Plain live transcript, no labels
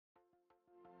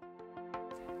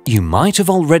You might have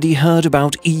already heard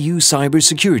about EU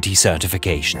Cybersecurity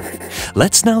Certification.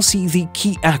 Let's now see the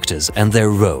key actors and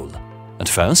their role. At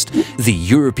first, the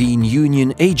European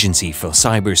Union Agency for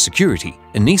Cybersecurity,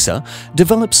 ENISA,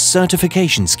 develops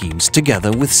certification schemes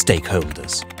together with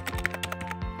stakeholders.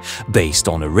 Based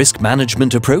on a risk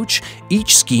management approach,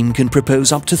 each scheme can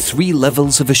propose up to 3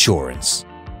 levels of assurance.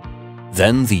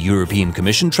 Then the European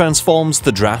Commission transforms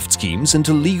the draft schemes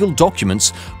into legal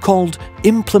documents called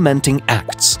implementing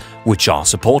acts, which are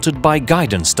supported by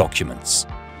guidance documents.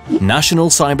 National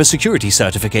cybersecurity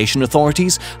certification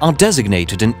authorities are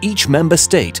designated in each member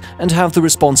state and have the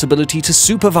responsibility to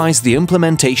supervise the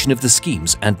implementation of the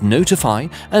schemes and notify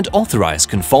and authorize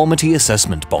conformity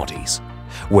assessment bodies.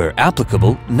 Where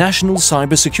applicable, national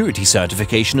cybersecurity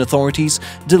certification authorities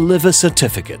deliver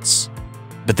certificates.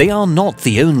 But they are not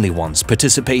the only ones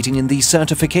participating in the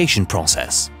certification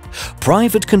process.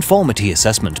 Private conformity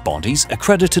assessment bodies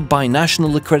accredited by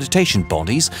national accreditation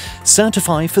bodies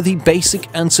certify for the basic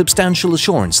and substantial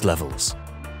assurance levels.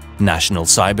 National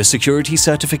cybersecurity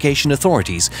certification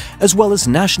authorities, as well as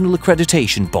national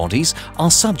accreditation bodies,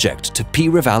 are subject to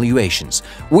peer evaluations,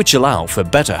 which allow for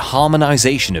better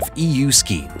harmonization of EU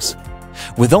schemes.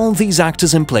 With all these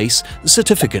actors in place,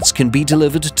 certificates can be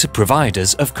delivered to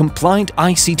providers of compliant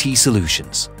ICT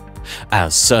solutions.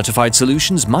 As certified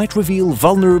solutions might reveal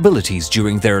vulnerabilities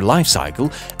during their life cycle,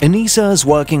 ENISA is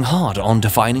working hard on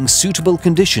defining suitable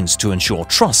conditions to ensure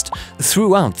trust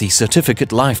throughout the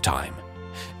certificate lifetime.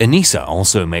 ENISA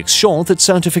also makes sure that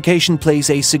certification plays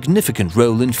a significant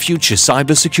role in future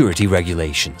cybersecurity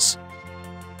regulations.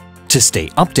 To stay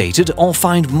updated or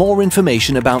find more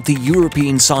information about the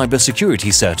European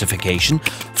Cybersecurity Certification,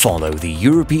 follow the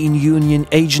European Union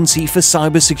Agency for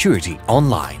Cybersecurity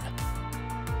online.